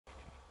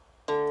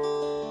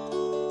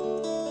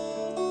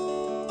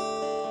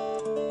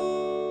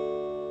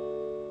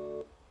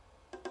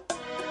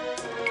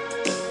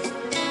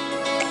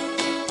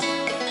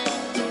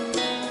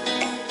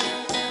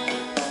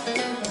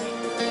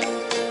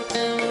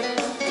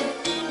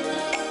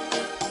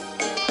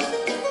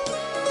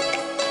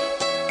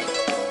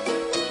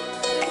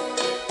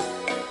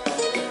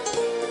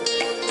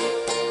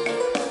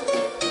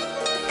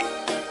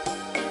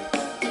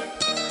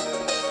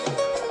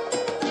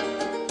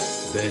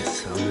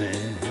Bésame,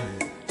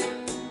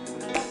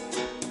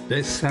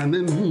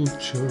 bésame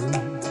mucho.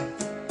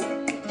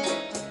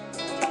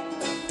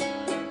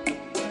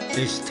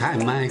 Each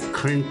time I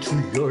cling to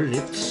your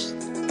lips,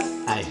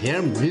 I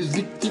hear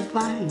music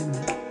divine.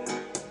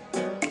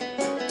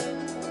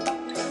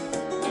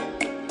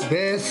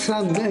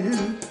 Bésame,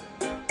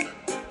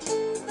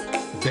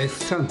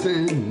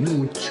 bésame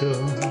mucho.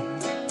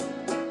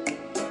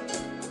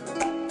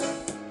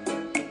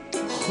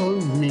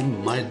 Hold me,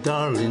 my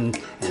darling,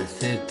 and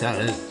say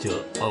that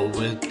you'll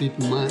always be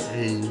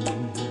mine.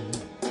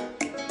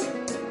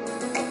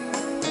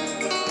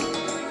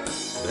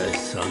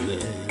 Bésame,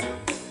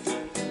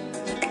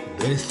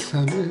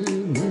 bésame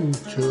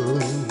mucho.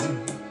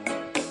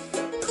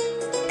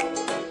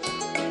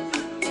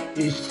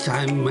 Each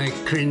time I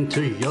cling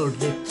to your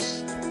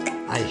lips,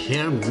 I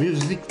hear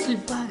music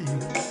divine.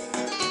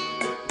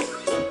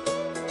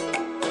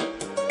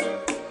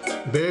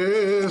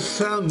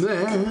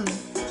 Bésame,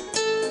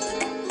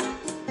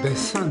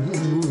 bésame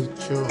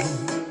mucho.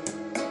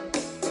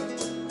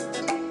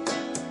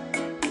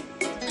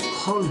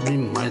 Hold me,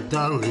 my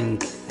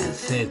darling, and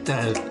say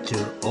that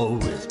you'll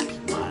always be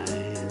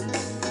mine.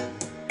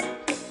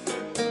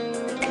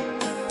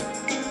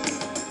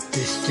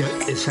 This year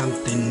is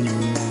something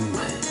new,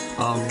 my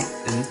arm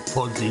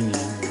enfolding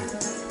you.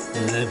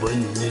 Never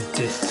knew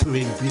this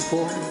feeling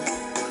before.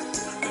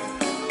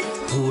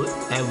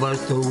 Whoever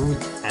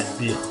thought I'd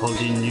be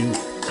holding you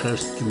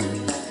close to me,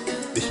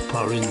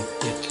 whispering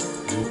that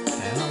you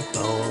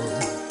adore.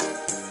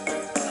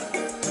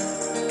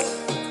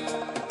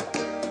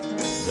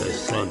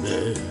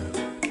 Bésame,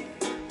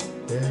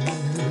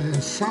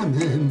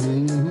 bésame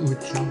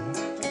mucho.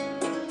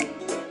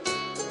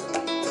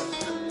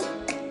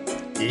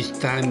 Each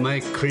time I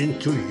cling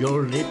to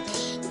your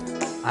lips,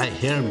 I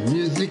hear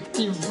music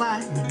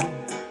divine.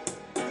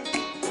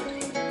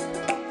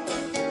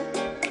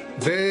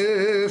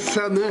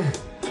 Bésame,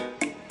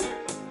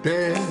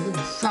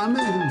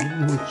 bésame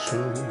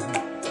mucho.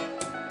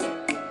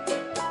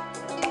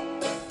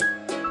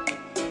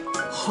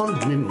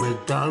 Hold me, my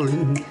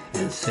darling,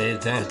 and say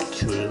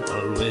that you'll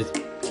always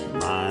be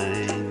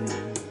mine.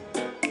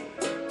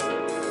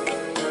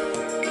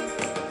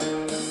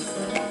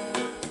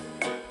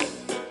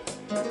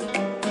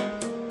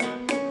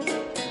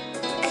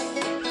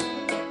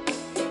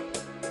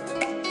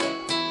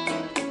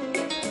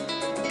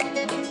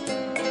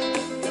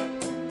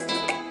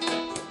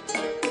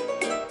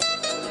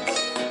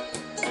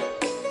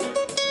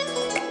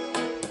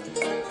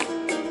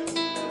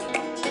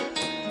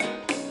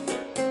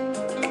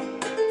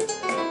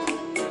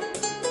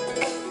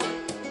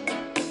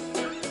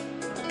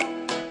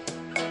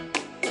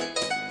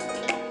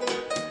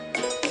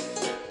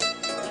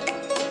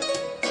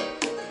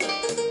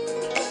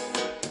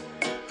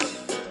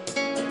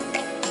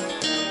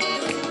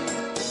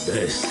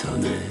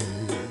 Bésame,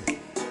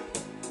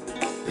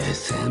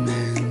 bésame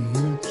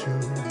mucho.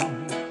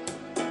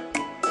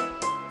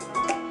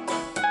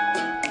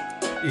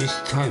 Each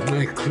time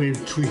I cling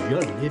to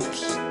your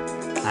lips,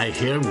 I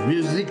hear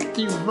music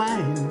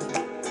divine.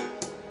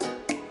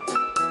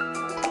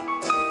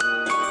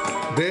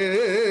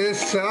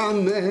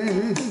 Bésame,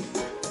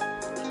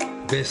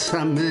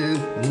 bésame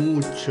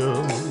mucho.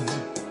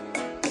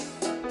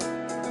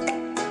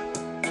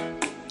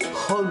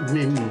 Hold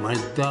me, my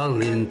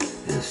darling,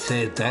 and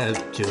say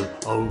that you'll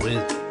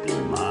always be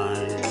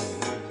mine.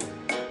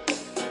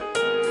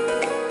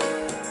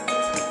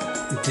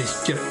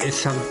 This year is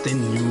something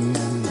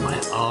new, my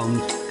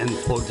arms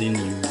enfolding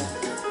you.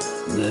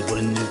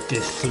 Never knew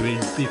this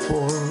thrill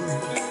before.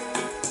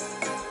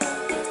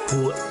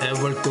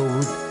 Whoever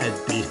thought I'd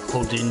be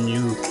holding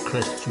you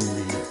close to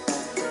me,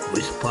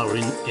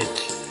 whispering it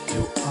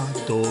you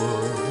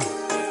adore.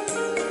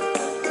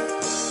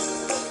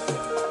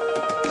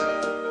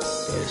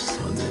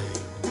 Bésame,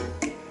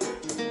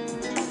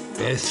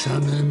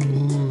 bésame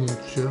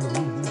mucho.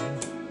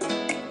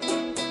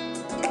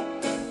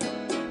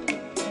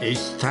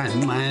 Each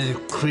time I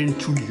cling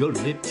to your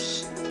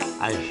lips,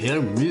 I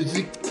hear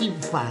music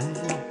divine.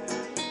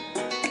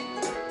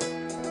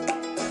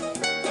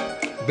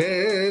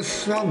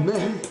 Bésame,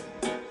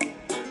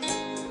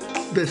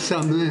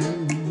 bésame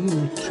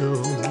mucho.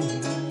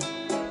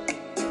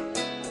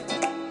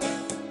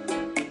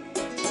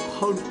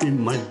 Hold me,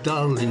 my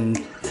darling,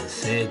 and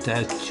say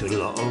that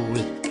you'll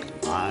always be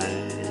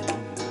mine.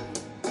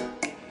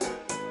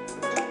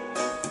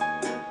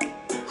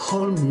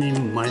 Hold me,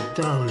 my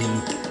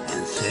darling,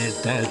 and say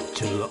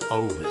that you'll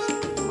always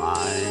be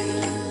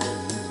mine.